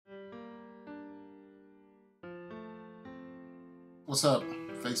What's up?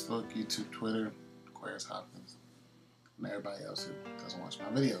 Facebook, YouTube, Twitter, Aquarius Hopkins, and everybody else who doesn't watch my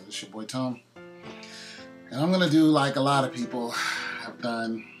videos. It's your boy Tom. And I'm going to do like a lot of people have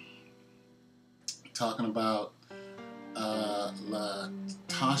done, talking about Latasha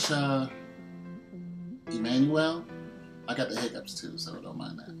Emmanuel. I got the hiccups too, so don't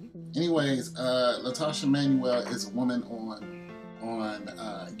mind that. Anyways, Latasha Emmanuel is a woman on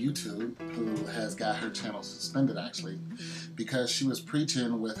YouTube who has got her channel suspended actually because she was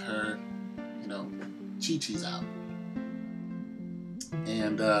preaching with her, chi-chis out.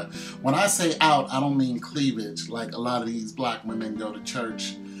 And when I say out, I don't mean cleavage like a lot of these black women go to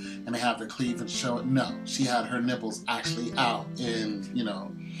church and they have their cleavage showing. No, she had her nipples actually out, and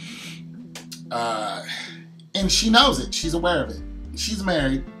and she knows it. She's aware of it. She's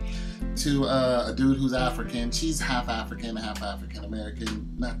married to a dude who's African. She's half African, half African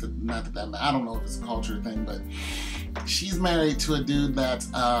American. Not that I don't know if it's a culture thing, but she's married to a dude that's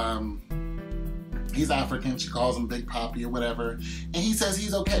he's African. She calls him Big Papi or whatever, and he says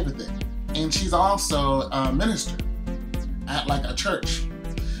he's okay with it. And she's also a minister at like a church.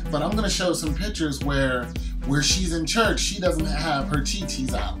 But I'm gonna show some pictures where she's in church, she doesn't have her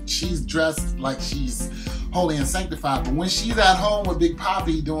chi-chis out. She's dressed like she's holy and sanctified, but when she's at home with Big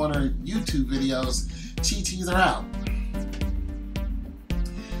Papi doing her YouTube videos, chi-chis are out.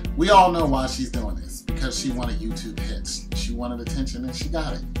 We all know why she's doing this, because she wanted YouTube hits. She wanted attention and she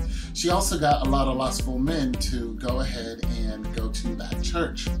got it. She also got a lot of lustful men to go ahead and go to that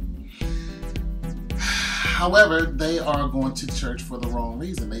church. However, they are going to church for the wrong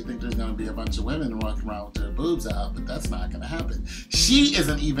reason. They think there's going to be a bunch of women walking around with their boobs out, but that's not going to happen. She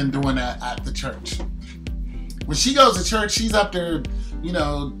isn't even doing that at the church. When she goes to church, she's up there,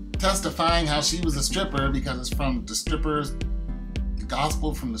 testifying how she was a stripper because it's from the strippers, the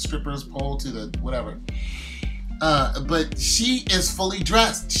gospel from the strippers pole to the whatever. But she is fully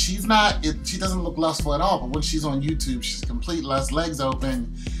dressed. She doesn't look lustful at all, but when she's on YouTube, she's complete lust, legs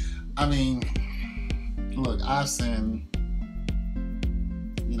open. I mean, look, I've seen,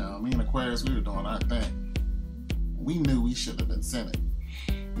 me and Aquarius, we were doing our thing. We knew we should have been sinning.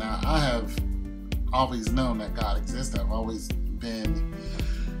 Now, I have always known that God exists. I've always been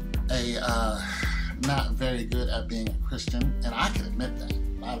not very good at being a Christian, and I can admit that. A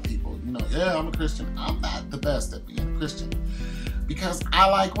lot of people, yeah, I'm a Christian. I'm not the best at being a Christian because I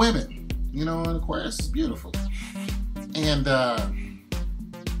like women, and Aquarius is beautiful. And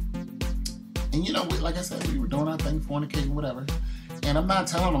like I said, we were doing our thing, fornicating, whatever. And I'm not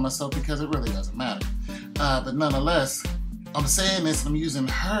telling on myself because it really doesn't matter. But nonetheless, I'm saying this and I'm using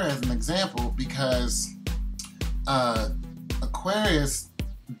her as an example because Aquarius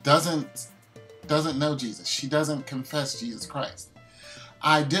doesn't know Jesus. She doesn't confess Jesus Christ.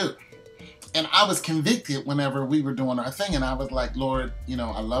 I do. And I was convicted whenever we were doing our thing, and I was like, Lord,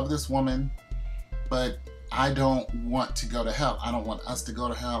 I love this woman, but I don't want to go to hell. I don't want us to go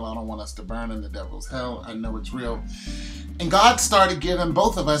to hell. I don't want us to burn in the devil's hell. I know it's real. And God started giving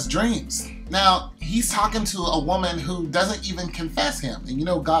both of us dreams. Now, he's talking to a woman who doesn't even confess him.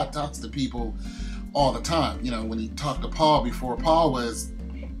 And God talks to people all the time. When he talked to Paul before Paul was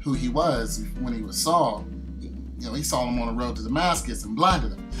who he was, when he was Saul, he saw him on the road to Damascus and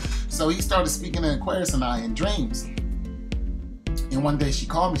blinded him. So he started speaking to Aquarius and I in dreams. And one day she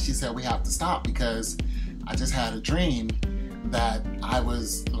called me, she said, we have to stop because I just had a dream that I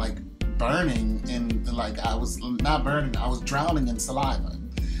was like burning in, like I was not burning, I was drowning in saliva.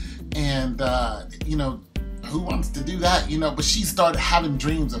 And, who wants to do that, but she started having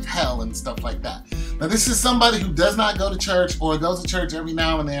dreams of hell and stuff like that. Now this is somebody who does not go to church or goes to church every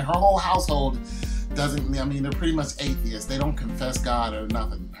now and then. Her whole household doesn't, they're pretty much atheists. They don't confess God or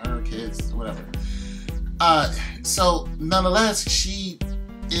nothing. Her kids, whatever. So nonetheless, she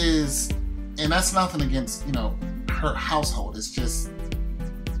is, and that's nothing against, her household. It's just,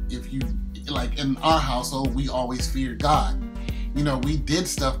 if you, like in our household, we always feared God. We did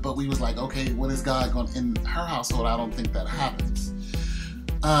stuff, but we was like, okay, what is God going, in her household, I don't think that happens.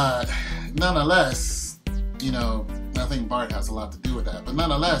 Nonetheless, I think Bart has a lot to do with that. But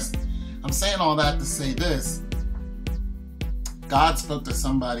nonetheless, I'm saying all that to say this. God spoke to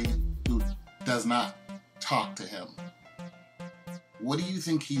somebody who does not talk to him. What do you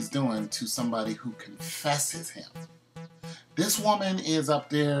think he's doing to somebody who confesses him? This woman is up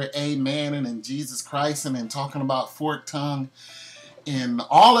there amening in Jesus Christ and then talking about forked tongue and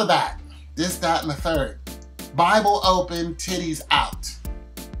all of that. This, that, and the third. Bible open, titties out.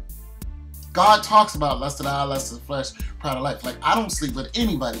 God talks about lust of the eye, lust of the flesh, pride of life. Like, I don't sleep with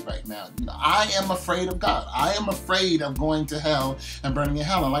anybody right now. I am afraid of God. I am afraid of going to hell and burning in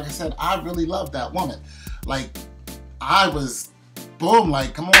hell. And like I said, I really love that woman. Like, I was boom,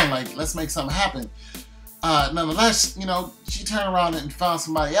 like, come on, like, let's make something happen. Nonetheless, you know, she turned around and found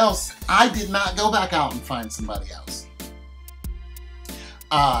somebody else. I did not go back out and find somebody else.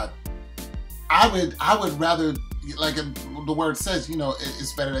 I would rather, like the word says, you know,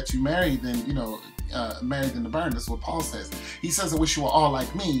 it's better that you marry than, you know, married than to burn. That's what Paul says. He says, I wish you were all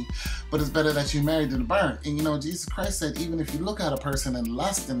like me, but it's better that you married than to burn. And, you know, Jesus Christ said, even if you look at a person and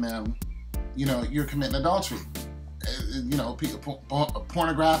lust in them, you know, you're committing adultery. You know,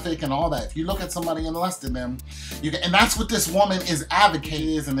 pornographic and all that. If you look at somebody and lust in them, and that's what this woman is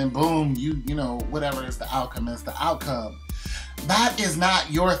advocating, and then boom, you know, whatever is the outcome is the outcome. That is not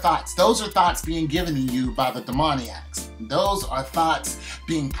your thoughts. Those are thoughts being given to you by the demoniacs. Those are thoughts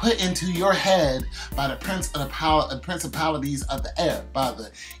being put into your head by the principalities of the air, by the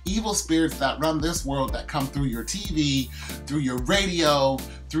evil spirits that run this world, that come through your TV, through your radio,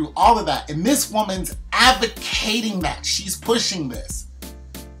 through all of that. And this woman's advocating that. She's pushing this.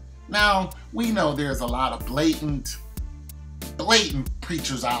 Now, we know there's a lot of blatant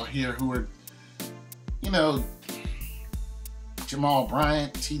preachers out here who are, you know, Jamal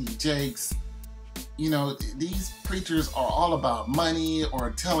Bryant, T.D. Jakes, you know, these preachers are all about money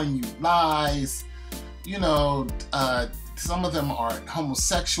or telling you lies. You know, some of them are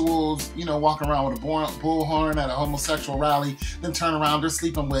homosexuals, you know, walking around with a bullhorn at a homosexual rally, then turn around, they're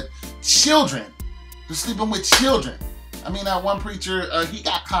sleeping with children. They're sleeping with children. I mean, that one preacher, he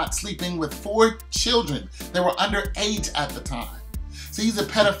got caught sleeping with 4 children. They were underage at the time. So he's a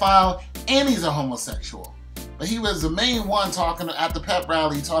pedophile and he's a homosexual. But he was the main one talking at the pep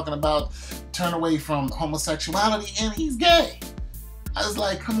rally, talking about turn away from homosexuality, and he's gay. I was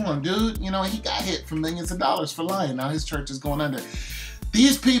like, come on, dude. You know, he got hit for millions of dollars for lying. Now his church is going under.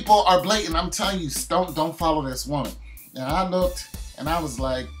 These people are blatant. I'm telling you, don't follow this woman. And I looked, and I was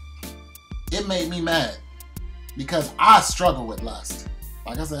like, it made me mad because I struggle with lust.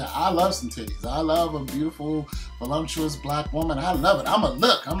 Like I said, I love some titties. I love a beautiful, voluptuous black woman. I love it. I'm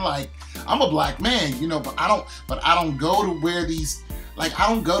a black man, you know, but I don't go to where these, like, I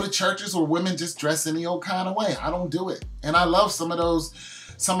don't go to churches where women just dress any old kind of way. I don't do it. And I love some of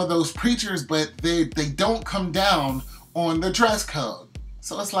those preachers, but they don't come down on the dress code.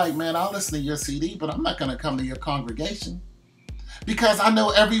 So it's like, man, I'll listen to your CD, but I'm not going to come to your congregation. Because I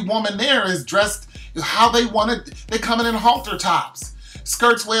know every woman there is dressed how they want it. They coming in halter tops,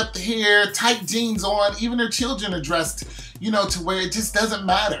 skirts way up to here, tight jeans on. Even their children are dressed, you know, to where it just doesn't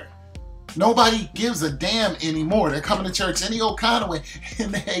matter. Nobody gives a damn anymore. They're coming to church any old kind of way,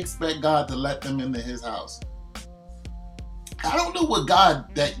 and they expect God to let them into his house. I don't know what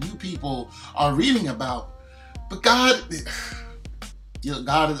God that you people are reading about, but God, you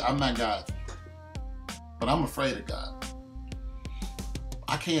know, I'm not God, but I'm afraid of God.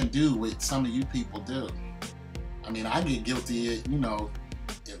 I can't do what some of you people do. I mean, I get guilty, you know,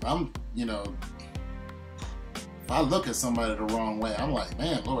 if I'm, you know, if I look at somebody the wrong way, I'm like,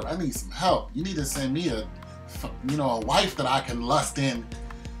 man, Lord, I need some help. You need to send me a wife that I can lust in,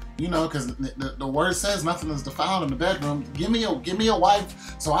 you know, because the word says nothing is defiled in the bedroom. Give me a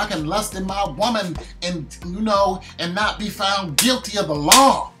wife so I can lust in my woman and, you know, and not be found guilty of the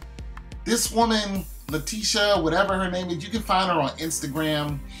law. This woman, Letitia, whatever her name is, you can find her on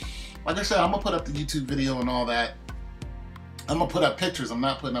Instagram. Like I said, I'm gonna put up the YouTube video and all that. I'm gonna put up pictures. I'm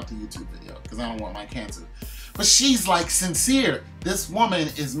not putting up the YouTube video because I don't want my cancer. But she's like sincere. This woman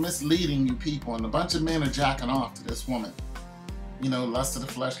is misleading you people, and a bunch of men are jacking off to this woman. You know, lust of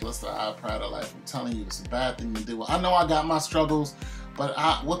the flesh, lust of the eye, pride of life. I'm telling you, it's a bad thing to do. I know I got my struggles, but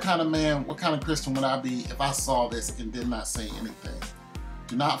what kind of man, what kind of Christian would I be if I saw this and did not say anything?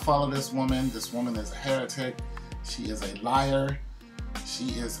 Do not follow this woman. This woman is a heretic. She is a liar. She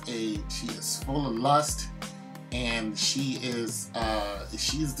is full of lust, and she's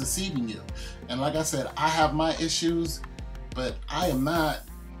deceiving you. And like I said, I have my issues, but I am not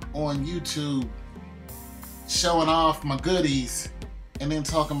on YouTube showing off my goodies and then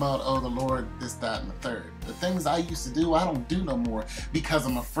talking about, oh, the Lord, this, that, and the third. The things I used to do, I don't do no more because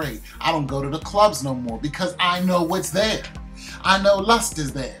I'm afraid. I don't go to the clubs no more because I know what's there. I know lust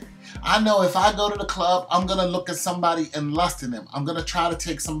is there. I know if I go to the club, I'm going to look at somebody and lust in them. I'm going to try to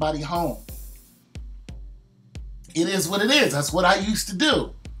take somebody home. It is what it is. That's what I used to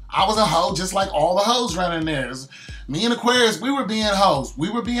do. I was a hoe just like all the hoes running there. Me and Aquarius, we were being hoes. We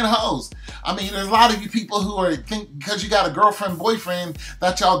were being hoes. I mean, there's a lot of you people who think because you got a girlfriend, boyfriend,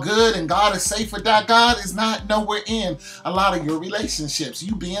 that y'all good and God is safe with that. God is not nowhere in a lot of your relationships.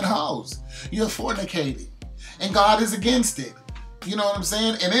 You being hoes. You're fornicating. And God is against it. You know what I'm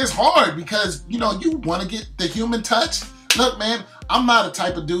saying? And it's hard because, you know, you want to get the human touch. Look, man, I'm not a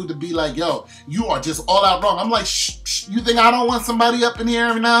type of dude to be like, yo, you are just all out wrong. I'm like, shh, you think I don't want somebody up in here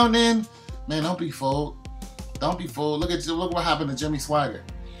every now and then? Man, don't be fooled. Don't be fooled. Look what happened to Jimmy Swaggart.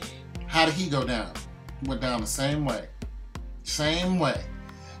 How did he go down? He went down the same way. Same way.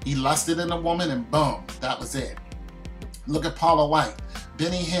 He lusted in a woman and boom, that was it. Look at Paula White,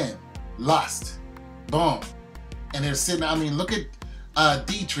 Benny Hinn, lust, boom. And they're sitting, I mean, look at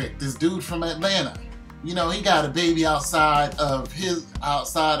Dietrich, this dude from Atlanta. You know, he got a baby outside of his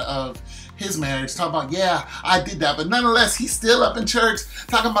marriage, talking about, yeah, I did that. But nonetheless, he's still up in church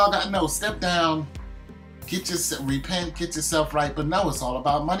talking about, God, no, step down. Repent, get yourself right. But no, it's all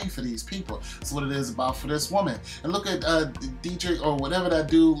about money for these people. That's what it is about for this woman. And look at Dietrich or whatever that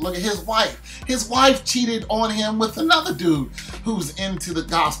dude. Look at his wife. His wife cheated on him with another dude who's into the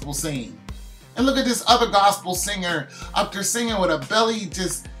gospel scene. And look at this other gospel singer up there singing with a belly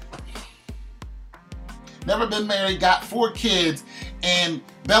just never been married, got 4 kids, and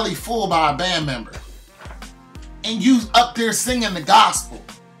belly full by a band member. And you up there singing the gospel.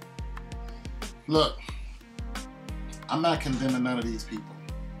 Look. I'm not condemning none of these people,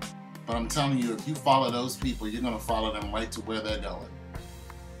 but I'm telling you, if you follow those people, you're going to follow them right to where they're going.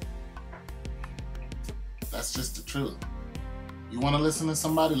 That's just the truth. You want to listen to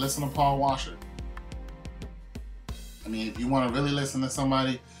somebody, listen to Paul Washer. I mean, if you want to really listen to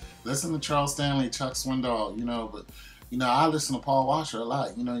somebody, listen to Charles Stanley, Chuck Swindoll, you know, but, you know, I listen to Paul Washer a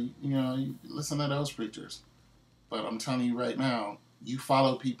lot. You listen to those preachers. But I'm telling you right now, you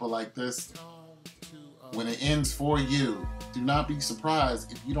follow people like this, when it ends for you, do not be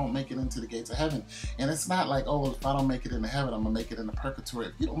surprised if you don't make it into the gates of heaven. And it's not like, oh, if I don't make it into heaven, I'm going to make it into purgatory.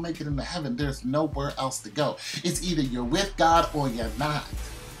 If you don't make it into heaven, there's nowhere else to go. It's either you're with God or you're not.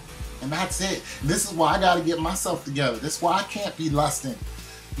 And that's it. And this is why I got to get myself together. This is why I can't be lusting.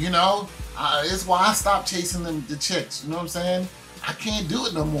 You know, it's why I stopped chasing the chicks. You know what I'm saying? I can't do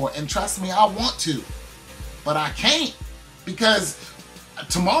it no more. And trust me, I want to. But I can't. Because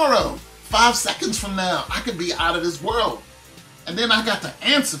tomorrow, 5 seconds from now, I could be out of this world. And then I got to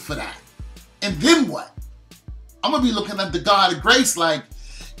answer for that. And then what? I'm going to be looking at the God of grace like,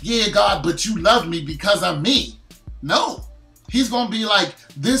 yeah, God, but you love me because I'm me. No. He's going to be like,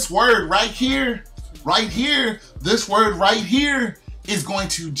 this word right here, this word right here is going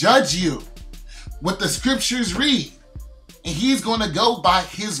to judge you. What the scriptures read. And he's going to go by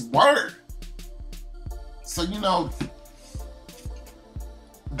his word. So, you know,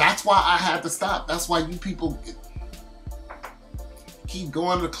 that's why I had to stop. That's why you people keep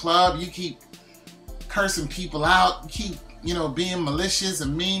going to the club. You keep cursing people out. You keep, you know, being malicious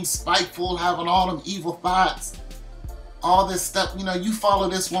and mean, spiteful, having all them evil thoughts. All this stuff. You know, you follow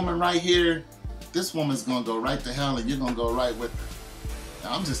this woman right here. This woman's going to go right to hell and you're going to go right with her.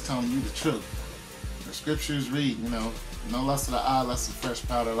 Now, I'm just telling you the truth. The scriptures read, you know, no lust of the eye, lust of fresh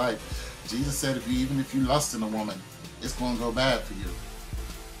powder life. Jesus said, even if you lust in a woman, it's going to go bad for you.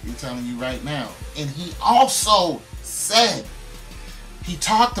 He's telling you right now. And he also said, he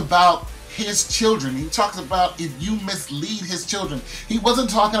talked about his children. He talks about if you mislead his children. He wasn't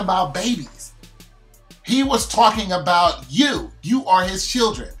talking about babies. He was talking about you. You are his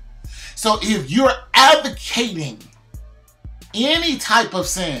children. So if you're advocating any type of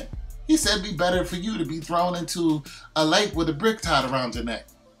sin, he said it'd be better for you to be thrown into a lake with a brick tied around your neck.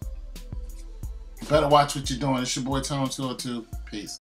 You better watch what you're doing. It's your boy Tone 202. Peace.